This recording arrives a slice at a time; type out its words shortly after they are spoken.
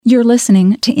You're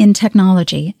listening to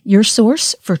InTechnology, your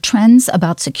source for trends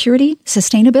about security,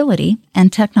 sustainability,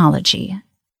 and technology.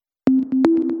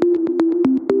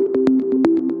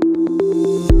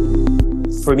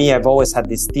 For me, I've always had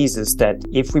this thesis that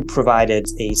if we provided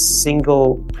a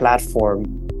single platform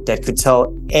that could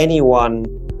tell anyone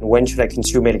when should I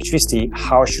consume electricity,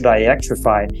 how should I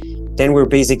electrify, then we're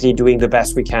basically doing the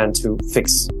best we can to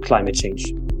fix climate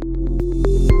change.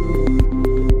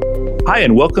 Hi,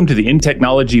 and welcome to the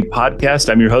InTechnology podcast.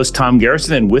 I'm your host, Tom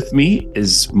Garrison, and with me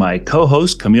is my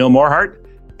co-host, Camille Morhart.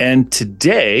 And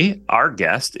today, our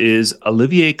guest is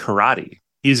Olivier Corradi.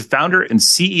 He's founder and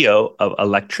CEO of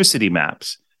Electricity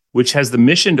Maps, which has the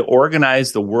mission to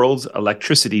organize the world's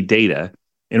electricity data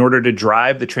in order to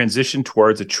drive the transition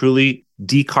towards a truly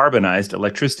decarbonized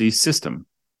electricity system.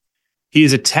 He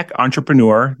is a tech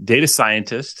entrepreneur, data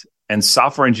scientist, and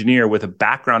software engineer with a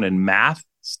background in math,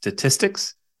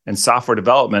 statistics, and software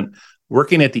development,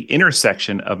 working at the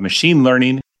intersection of machine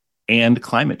learning and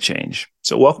climate change.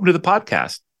 So welcome to the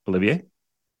podcast, Olivier.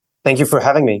 Thank you for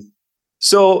having me.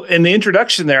 So in the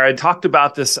introduction there, I talked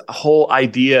about this whole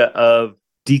idea of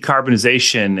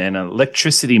decarbonization and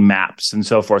electricity maps and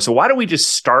so forth. So why don't we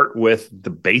just start with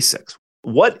the basics?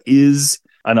 What is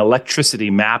an electricity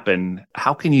map and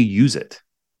how can you use it?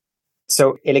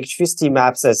 So electricity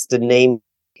maps, as the name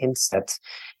hints at,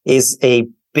 is a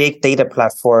big data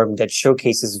platform that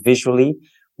showcases visually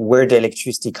where the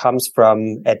electricity comes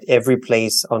from at every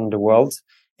place on the world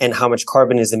and how much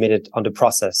carbon is emitted on the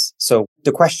process. So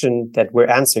the question that we're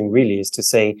answering really is to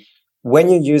say, when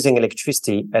you're using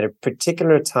electricity at a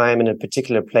particular time in a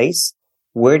particular place,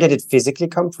 where did it physically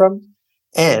come from?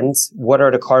 And what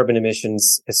are the carbon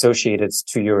emissions associated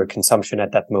to your consumption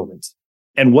at that moment?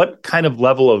 And what kind of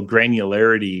level of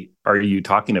granularity are you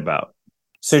talking about?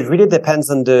 So it really depends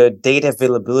on the data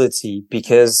availability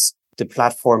because the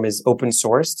platform is open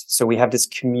sourced. So we have this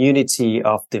community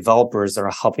of developers that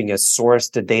are helping us source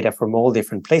the data from all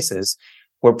different places.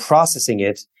 We're processing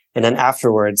it. And then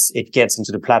afterwards, it gets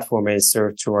into the platform and is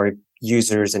served to our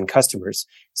users and customers.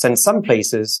 So in some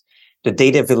places, the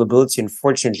data availability,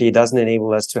 unfortunately, doesn't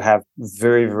enable us to have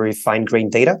very, very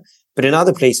fine-grained data. But in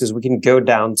other places, we can go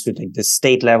down to the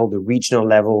state level, the regional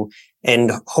level,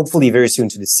 and hopefully very soon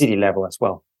to the city level as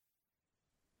well.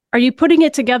 Are you putting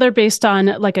it together based on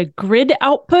like a grid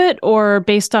output or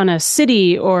based on a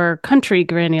city or country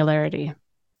granularity?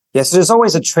 Yes, so there's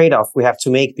always a trade-off we have to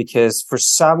make because for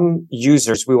some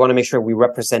users, we want to make sure we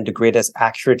represent the grid as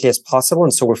accurately as possible.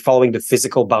 And so we're following the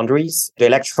physical boundaries. The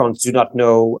electrons do not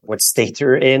know what state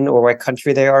they're in or what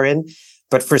country they are in.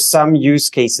 But for some use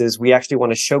cases, we actually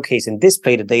want to showcase and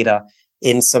display the data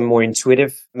in some more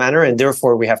intuitive manner. And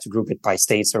therefore, we have to group it by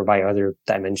states or by other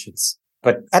dimensions.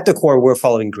 But at the core, we're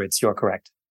following grids. You're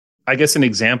correct. I guess an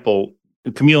example,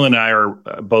 Camille and I are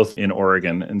both in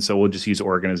Oregon. And so we'll just use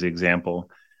Oregon as the example.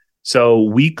 So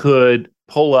we could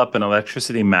pull up an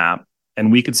electricity map and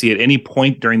we could see at any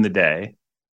point during the day,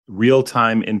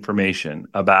 real-time information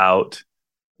about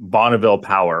Bonneville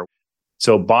Power.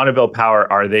 So Bonneville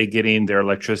Power, are they getting their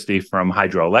electricity from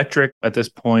hydroelectric at this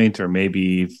point, or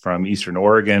maybe from Eastern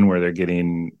Oregon where they're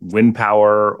getting wind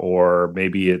power, or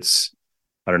maybe it's,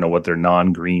 I don't know what their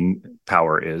non-green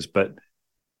power is, but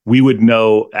we would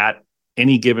know at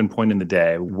any given point in the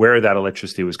day where that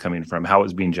electricity was coming from, how it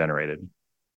was being generated.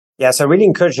 Yeah, so I really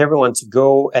encourage everyone to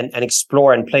go and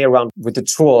explore and play around with the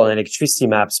tool on electricity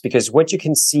maps, because what you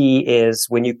can see is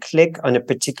when you click on a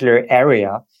particular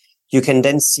area, you can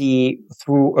then see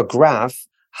through a graph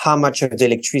how much of the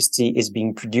electricity is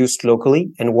being produced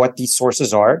locally and what these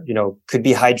sources are. You know, could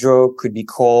be hydro, could be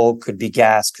coal, could be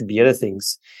gas, could be other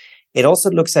things. It also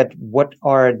looks at what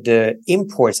are the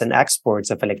imports and exports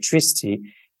of electricity,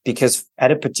 because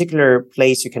at a particular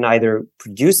place, you can either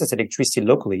produce this electricity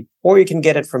locally or you can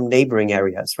get it from neighboring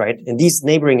areas, right? And these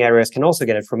neighboring areas can also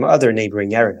get it from other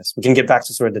neighboring areas. We can get back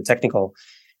to sort of the technical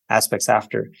aspects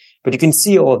after. But you can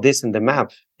see all of this in the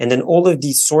map. And then all of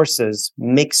these sources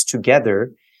mix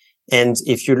together. And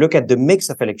if you look at the mix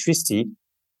of electricity,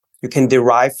 you can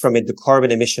derive from it the carbon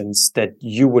emissions that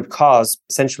you would cause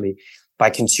essentially by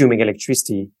consuming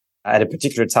electricity at a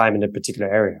particular time in a particular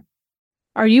area.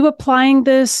 Are you applying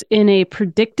this in a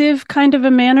predictive kind of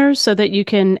a manner so that you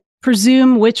can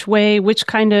presume which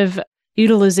kind of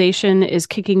utilization is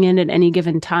kicking in at any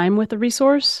given time with the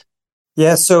resource?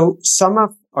 Yeah, so some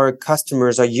of our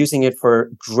customers are using it for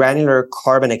granular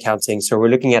carbon accounting. So we're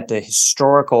looking at the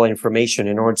historical information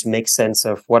in order to make sense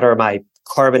of what are my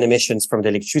carbon emissions from the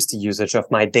electricity usage of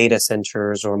my data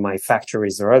centers or my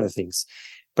factories or other things.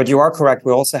 But you are correct.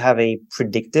 We also have a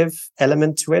predictive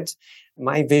element to it.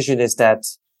 My vision is that,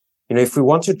 if we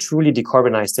want to truly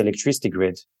decarbonize the electricity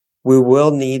grid, we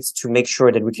will need to make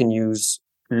sure that we can use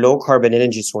low carbon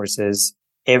energy sources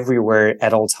everywhere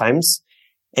at all times.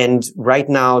 And right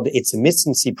now, its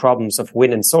emissency problems of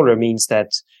wind and solar means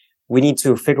that we need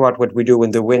to figure out what we do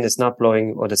when the wind is not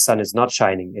blowing or the sun is not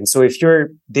shining. And so if your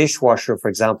dishwasher, for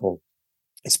example,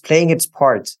 is playing its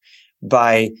part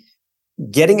by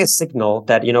getting a signal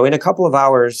that, in a couple of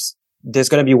hours, there's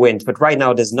going to be wind, but right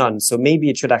now there's none. So maybe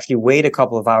it should actually wait a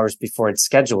couple of hours before it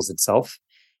schedules itself.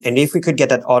 And if we could get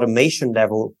that automation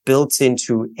level built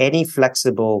into any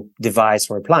flexible device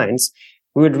or appliance,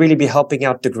 we would really be helping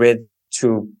out the grid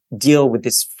to deal with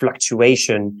this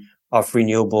fluctuation of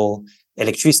renewable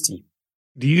electricity.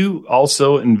 Do you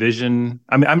also envision,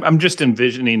 I'm just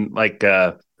envisioning like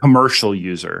a commercial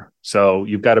user. So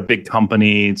you've got a big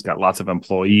company, it's got lots of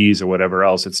employees or whatever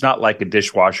else. It's not like a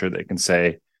dishwasher that can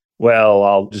say, well,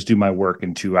 I'll just do my work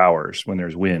in 2 hours when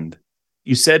there's wind.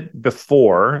 You said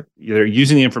before, you're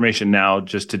using the information now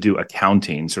just to do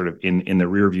accounting sort of in the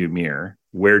rearview mirror.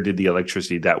 Where did the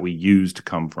electricity that we used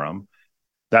come from?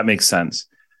 That makes sense.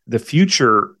 The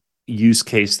future use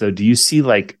case, though, do you see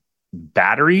like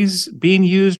batteries being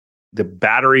used? The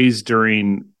batteries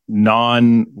during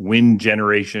non-wind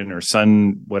generation or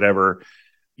sun, whatever,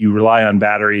 you rely on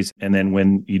batteries. And then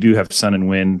when you do have sun and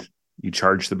wind, you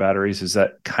charge the batteries. Is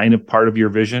that kind of part of your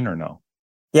vision or no?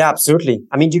 Yeah, absolutely.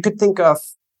 I mean, you could think of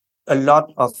a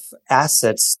lot of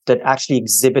assets that actually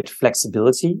exhibit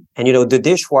flexibility. And, the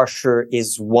dishwasher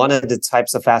is one of the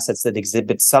types of assets that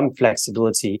exhibit some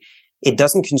flexibility. It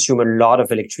doesn't consume a lot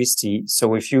of electricity.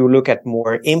 So if you look at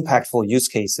more impactful use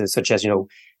cases, such as,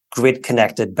 grid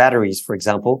connected batteries, for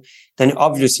example, then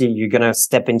obviously you're going to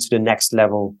step into the next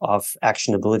level of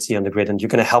actionability on the grid and you're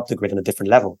going to help the grid on a different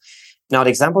level. Now, the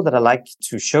example that I like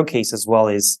to showcase as well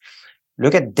is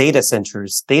look at data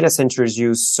centers. Data centers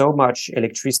use so much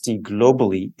electricity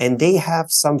globally, and they have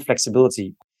some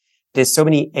flexibility. There's so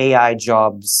many AI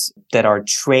jobs that are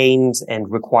trained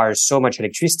and require so much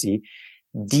electricity.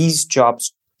 These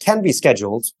jobs can be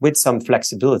scheduled with some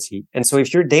flexibility. And so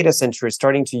if your data center is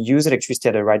starting to use electricity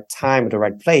at the right time, at the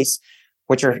right place,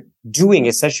 what you're doing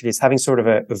essentially is having sort of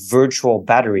a virtual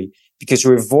battery, because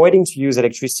you're avoiding to use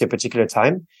electricity at a particular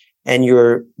time and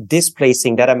you're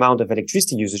displacing that amount of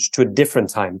electricity usage to a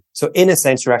different time. So in a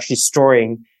sense, you're actually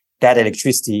storing that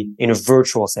electricity in a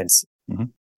virtual sense. Mm-hmm.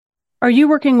 Are you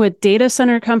working with data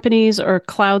center companies or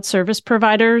cloud service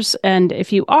providers? And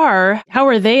if you are, how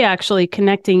are they actually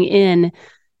connecting in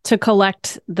to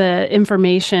collect the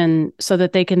information so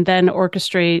that they can then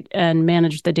orchestrate and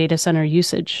manage the data center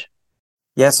usage?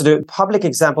 Yeah, so the public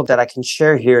example that I can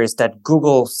share here is that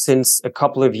Google, since a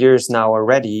couple of years now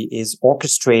already, is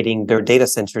orchestrating their data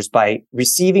centers by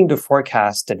receiving the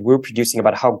forecast that we're producing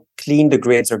about how clean the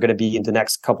grids are going to be in the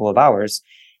next couple of hours.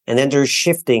 And then they're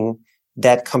shifting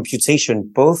that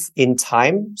computation both in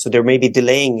time, so they're maybe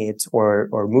delaying it or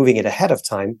moving it ahead of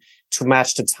time to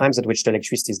match the times at which the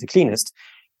electricity is the cleanest.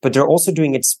 But they're also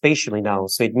doing it spatially now.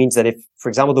 So it means that if, for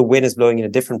example, the wind is blowing in a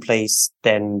different place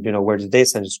than, where the data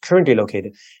center is currently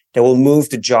located, they will move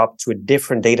the job to a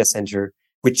different data center,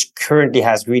 which currently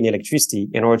has green electricity,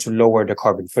 in order to lower the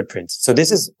carbon footprint. So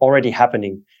this is already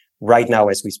happening right now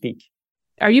as we speak.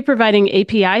 Are you providing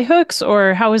API hooks,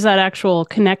 or how is that actual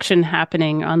connection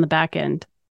happening on the back end?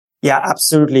 Yeah,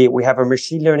 absolutely. We have our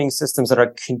machine learning systems that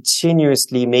are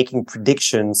continuously making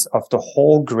predictions of the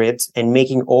whole grid and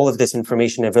making all of this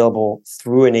information available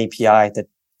through an API that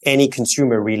any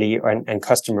consumer really and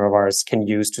customer of ours can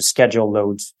use to schedule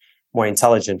loads more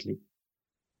intelligently.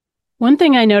 One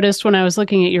thing I noticed when I was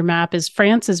looking at your map is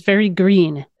France is very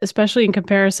green, especially in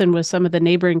comparison with some of the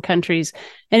neighboring countries.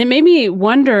 And it made me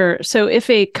wonder, so if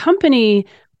a company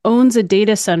owns a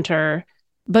data center,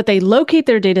 but they locate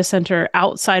their data center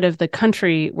outside of the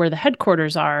country where the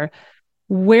headquarters are,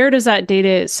 where does that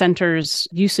data center's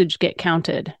usage get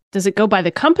counted? Does it go by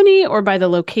the company or by the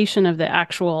location of the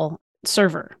actual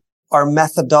server? Our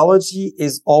methodology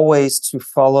is always to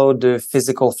follow the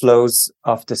physical flows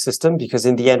of the system, because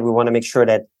in the end, we want to make sure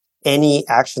that any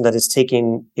action that is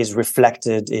taken is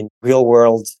reflected in real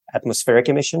world atmospheric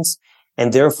emissions.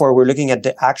 And therefore, we're looking at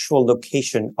the actual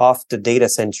location of the data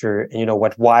center and,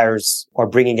 what wires are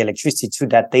bringing electricity to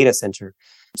that data center.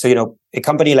 So, a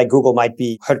company like Google might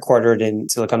be headquartered in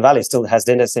Silicon Valley, still has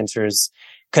data centers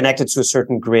connected to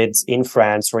certain grids in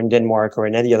France or in Denmark or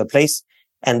in any other place.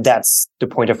 And that's the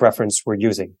point of reference we're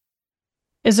using.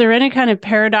 Is there any kind of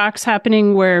paradox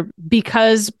happening where,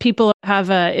 because people have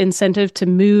an incentive to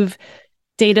move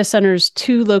data centers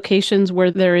to locations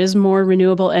where there is more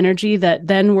renewable energy, that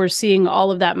then we're seeing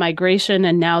all of that migration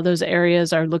and now those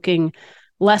areas are looking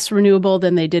less renewable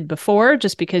than they did before,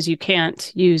 just because you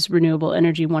can't use renewable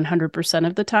energy 100%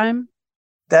 of the time?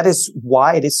 That is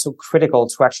why it is so critical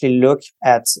to actually look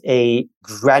at a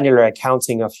granular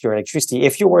accounting of your electricity.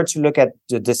 If you were to look at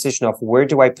the decision of where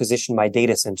do I position my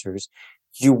data centers,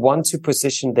 you want to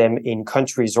position them in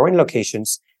countries or in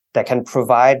locations that can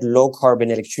provide low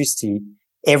carbon electricity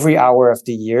every hour of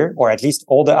the year, or at least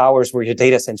all the hours where your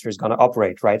data center is going to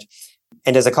operate, right?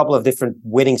 And there's a couple of different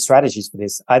winning strategies for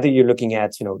this. Either you're looking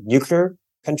at, nuclear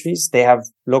countries. They have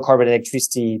low carbon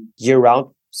electricity year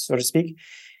round, so to speak.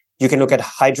 You can look at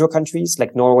hydro countries,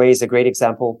 like Norway is a great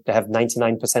example. They have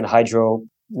 99% hydro,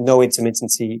 no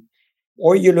intermittency.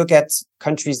 Or you look at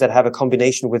countries that have a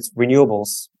combination with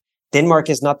renewables. Denmark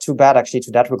is not too bad actually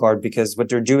to that regard, because what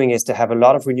they're doing is they have a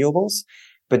lot of renewables,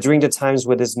 but during the times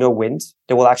where there's no wind,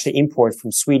 they will actually import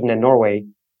from Sweden and Norway,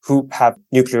 who have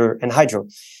nuclear and hydro.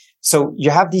 So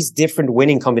you have these different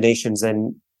winning combinations.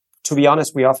 And to be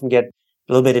honest, we often get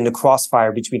a little bit in the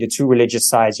crossfire between the two religious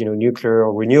sides, nuclear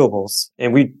or renewables.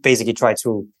 And we basically try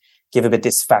to give a bit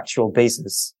this factual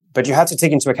basis. But you have to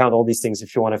take into account all these things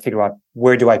if you want to figure out,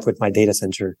 where do I put my data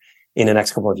center in the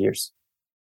next couple of years?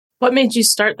 What made you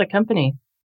start the company?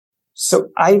 So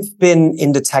I've been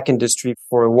in the tech industry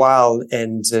for a while,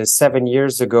 and 7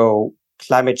 years ago,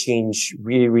 climate change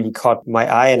really, really caught my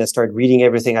eye, and I started reading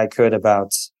everything I could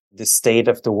about the state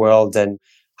of the world and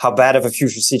how bad of a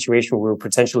future situation we were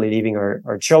potentially leaving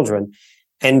our children.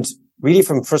 And really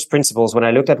from first principles, when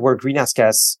I looked at where greenhouse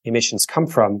gas emissions come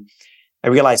from, I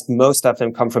realized most of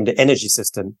them come from the energy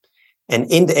system. And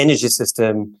in the energy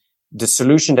system, the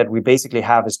solution that we basically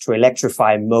have is to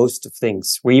electrify most of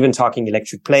things. We're even talking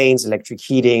electric planes, electric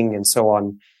heating, and so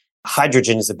on.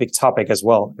 Hydrogen is a big topic as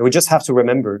well. And we just have to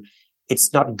remember,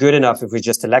 it's not good enough if we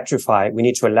just electrify. We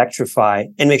need to electrify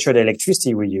and make sure the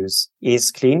electricity we use is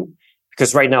clean,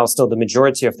 because right now still the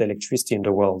majority of the electricity in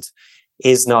the world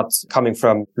is not coming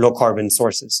from low carbon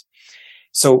sources.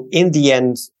 So in the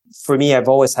end, for me, I've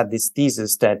always had this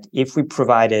thesis that if we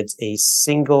provided a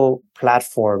single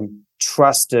platform,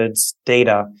 trusted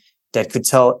data that could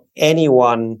tell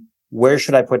anyone, where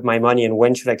should I put my money and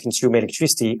when should I consume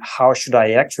electricity? How should I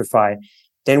electrify?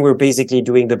 Then we're basically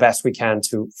doing the best we can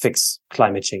to fix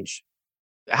climate change.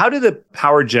 How do the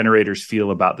power generators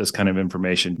feel about this kind of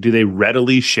information? Do they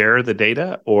readily share the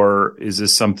data, or is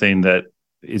this something that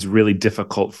is really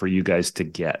difficult for you guys to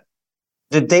get?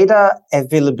 The data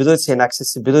availability and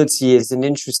accessibility is an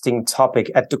interesting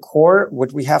topic. At the core,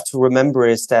 what we have to remember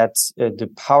is that the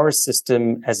power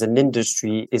system as an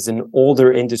industry is an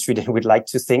older industry than we'd like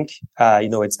to think.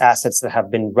 It's assets that have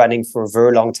been running for a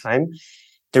very long time.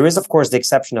 There is, of course, the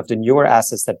exception of the newer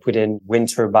assets that put in wind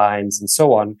turbines and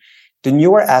so on. The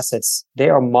newer assets, they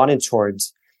are monitored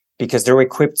because they're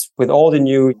equipped with all the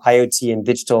new IoT and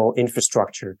digital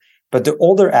infrastructure. But the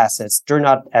older assets, they're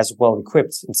not as well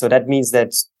equipped. And so that means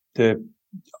that the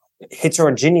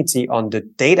heterogeneity on the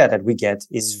data that we get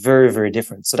is very, very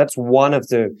different. So that's one of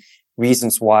the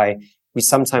reasons why we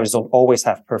sometimes don't always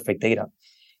have perfect data.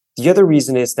 The other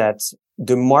reason is that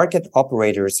the market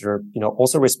operators are,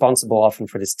 also responsible often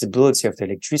for the stability of the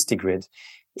electricity grid.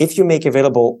 If you make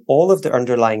available all of the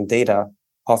underlying data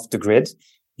of the grid,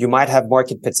 you might have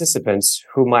market participants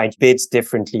who might bid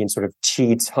differently and sort of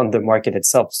cheat on the market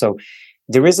itself. So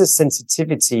there is a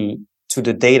sensitivity to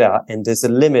the data, and there's a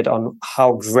limit on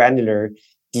how granular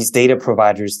these data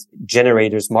providers,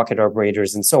 generators, market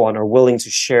operators, and so on are willing to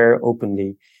share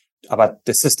openly about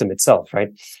the system itself, right?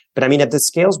 But at the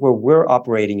scales where we're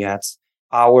operating at,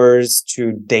 hours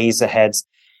to days ahead,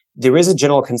 there is a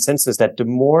general consensus that the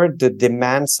more the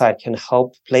demand side can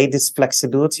help play this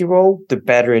flexibility role, the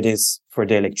better it is for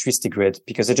the electricity grid,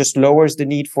 because it just lowers the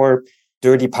need for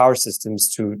dirty power systems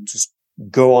to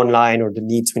go online, or the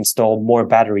need to install more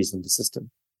batteries in the system.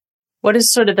 What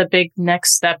is sort of the big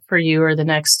next step for you, or the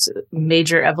next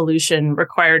major evolution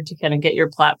required to kind of get your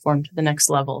platform to the next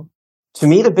level? To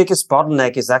me, the biggest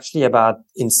bottleneck is actually about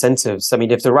incentives.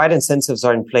 If the right incentives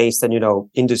are in place, then,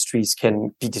 industries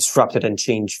can be disrupted and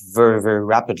change very, very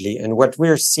rapidly. And what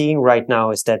we're seeing right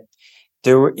now is that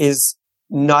there is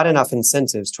not enough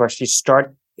incentives to actually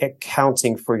start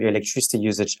accounting for your electricity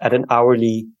usage at an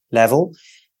hourly level.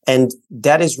 And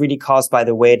that is really caused by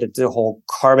the way that the whole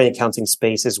carbon accounting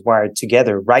space is wired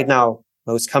together. Right now,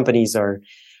 most companies are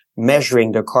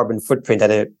measuring their carbon footprint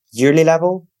at a yearly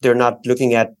level. They're not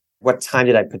looking at what time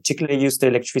did I particularly use the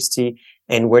electricity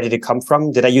and where did it come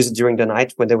from? Did I use it during the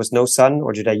night when there was no sun,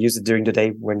 or did I use it during the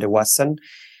day when there was sun?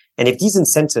 And if these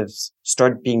incentives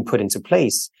start being put into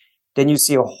place, then you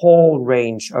see a whole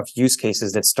range of use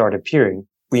cases that start appearing.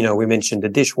 We mentioned the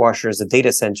dishwashers, the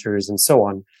data centers, and so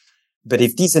on. But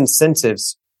if these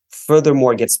incentives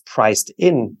furthermore gets priced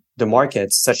in the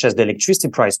markets, such as the electricity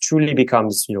price truly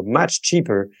becomes, much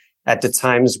cheaper at the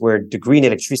times where the green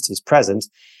electricity is present,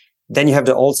 then you have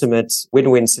the ultimate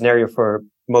win-win scenario for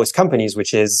most companies,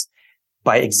 which is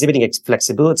by exhibiting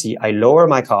flexibility, I lower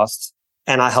my costs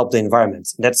and I help the environment.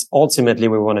 That's ultimately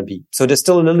where we want to be. So there's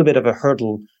still a little bit of a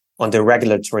hurdle on the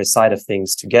regulatory side of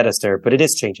things to get us there, but it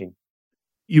is changing.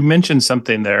 You mentioned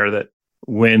something there that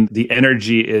when the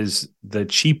energy is the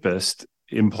cheapest,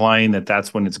 implying that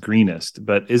that's when it's greenest.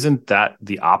 But isn't that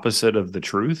the opposite of the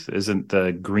truth? Isn't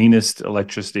the greenest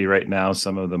electricity right now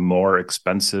some of the more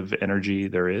expensive energy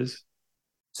there is?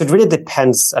 So it really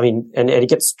depends. And it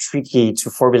gets tricky to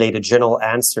formulate a general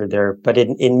answer there. But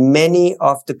in many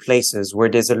of the places where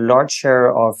there's a large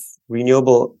share of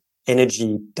renewable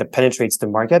energy that penetrates the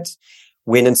market,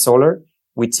 wind and solar,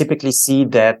 we typically see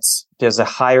that there's a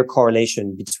higher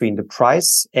correlation between the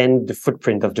price and the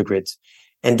footprint of the grid.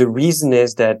 And the reason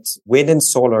is that wind and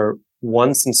solar,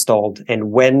 once installed,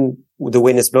 and when the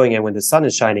wind is blowing and when the sun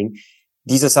is shining,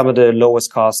 these are some of the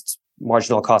lowest cost,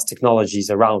 marginal cost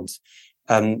technologies around.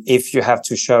 If you have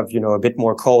to shove, a bit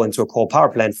more coal into a coal power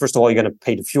plant, first of all, you're going to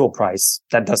pay the fuel price.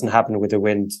 That doesn't happen with a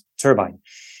wind turbine.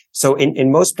 So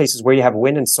in most places where you have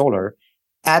wind and solar,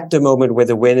 at the moment where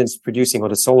the wind is producing or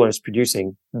the solar is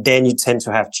producing, then you tend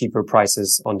to have cheaper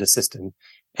prices on the system.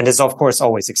 And there's, of course,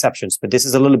 always exceptions, but this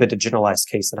is a little bit a generalized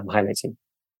case that I'm highlighting.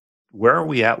 Where are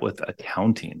we at with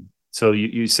accounting? So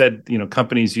you said,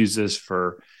 companies use this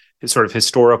for sort of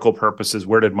historical purposes.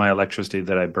 Where did my electricity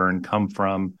that I burn come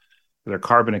from? Their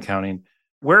carbon accounting.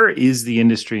 Where is the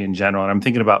industry in general? And I'm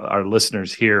thinking about our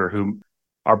listeners here who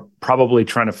are probably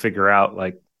trying to figure out,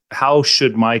 how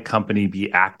should my company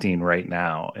be acting right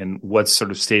now? And what's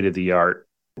sort of state of the art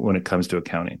when it comes to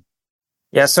accounting?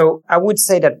 Yeah, so I would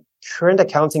say that current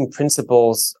accounting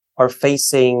principles are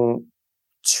facing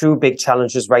two big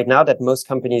challenges right now that most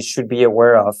companies should be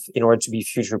aware of in order to be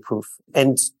future-proof.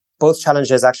 And both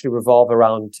challenges actually revolve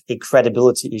around a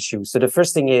credibility issue. So the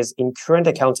first thing is, in current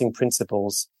accounting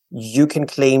principles, you can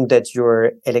claim that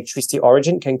your electricity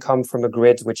origin can come from a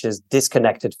grid which is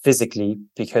disconnected physically,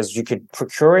 because you could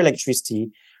procure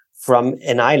electricity from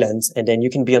an island and then you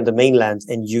can be on the mainland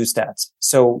and use that.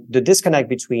 So the disconnect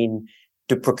between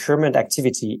the procurement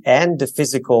activity and the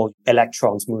physical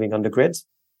electrons moving on the grid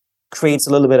creates a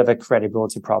little bit of a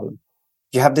credibility problem.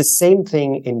 You have the same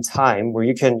thing in time where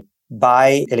you can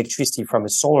buy electricity from a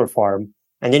solar farm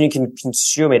and then you can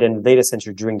consume it in the data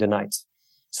center during the night.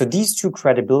 So these two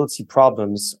credibility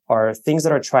problems are things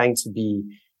that are trying to be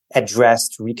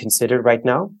addressed, reconsidered right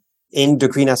now in the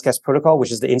Greenhouse Gas Protocol,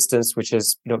 which is the instance which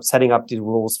is, setting up the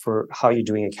rules for how you're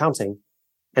doing accounting.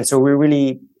 And so we're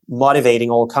really motivating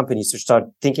all companies to start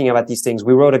thinking about these things.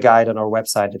 We wrote a guide on our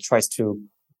website that tries to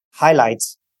highlight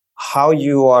how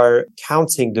you are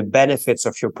counting the benefits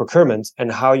of your procurement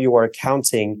and how you are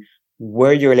counting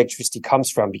where your electricity comes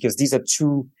from, because these are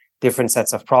two different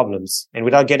sets of problems. And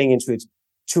without getting into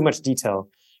too much detail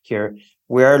here,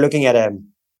 we are looking at a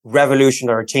revolution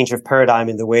or a change of paradigm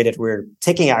in the way that we're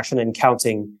taking action and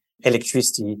counting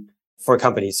electricity for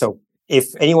companies. So if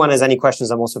anyone has any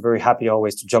questions, I'm also very happy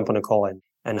always to jump on a call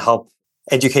and help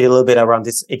educate a little bit around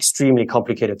this extremely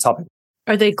complicated topic.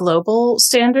 Are they global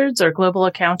standards or global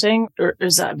accounting, or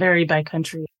does that vary by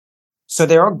country? So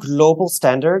there are global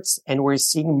standards, and we're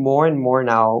seeing more and more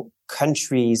now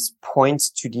countries point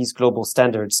to these global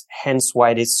standards, hence why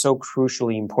it is so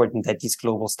crucially important that these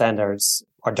global standards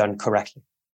are done correctly.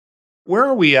 Where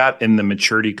are we at in the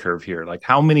maturity curve here?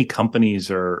 How many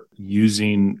companies are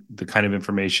using the kind of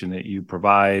information that you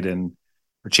provide and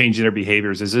are changing their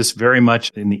behaviors? Is this very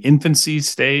much in the infancy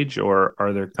stage, or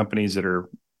are there companies that are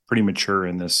pretty mature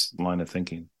in this line of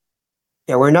thinking?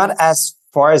 Yeah, we're not as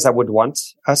far as I would want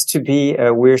us to be.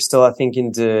 We're still, I think,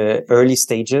 in the early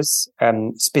stages,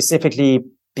 specifically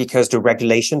because the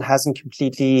regulation hasn't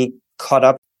completely caught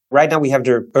up. Right now, we have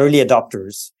the early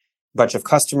adopters, a bunch of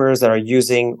customers that are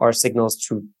using our signals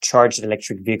to charge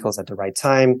electric vehicles at the right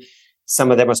time. Some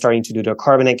of them are starting to do their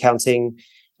carbon accounting.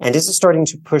 And this is starting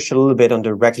to push a little bit on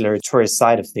the regulatory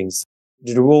side of things.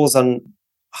 The rules on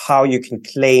how you can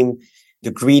claim the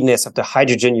greenness of the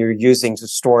hydrogen you're using to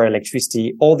store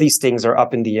electricity, all these things are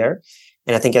up in the air.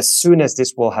 And I think as soon as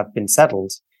this will have been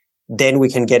settled, then we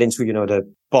can get into,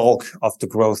 the bulk of the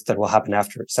growth that will happen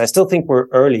after. So I still think we're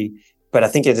early, but I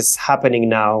think it is happening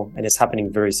now and it's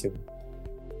happening very soon.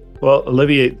 Well,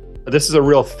 Olivier, this is a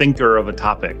real thinker of a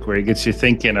topic where it gets you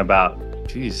thinking about,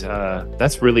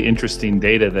 that's really interesting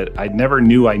data that I never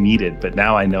knew I needed, but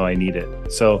now I know I need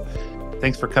it. So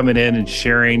thanks for coming in and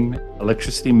sharing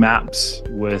electricity maps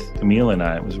with Camille and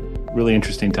I. It was a really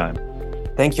interesting time.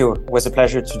 Thank you. It was a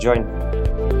pleasure to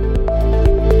join.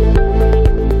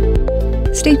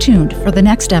 Stay tuned for the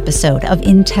next episode of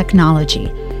InTechnology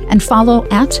and follow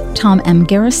at Tom M.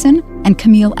 Garrison and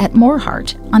Camille at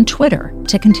Morehart on Twitter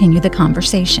to continue the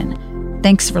conversation.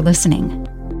 Thanks for listening.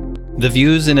 The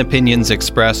views and opinions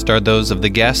expressed are those of the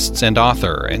guests and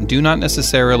author and do not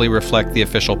necessarily reflect the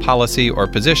official policy or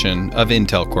position of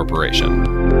Intel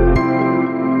Corporation.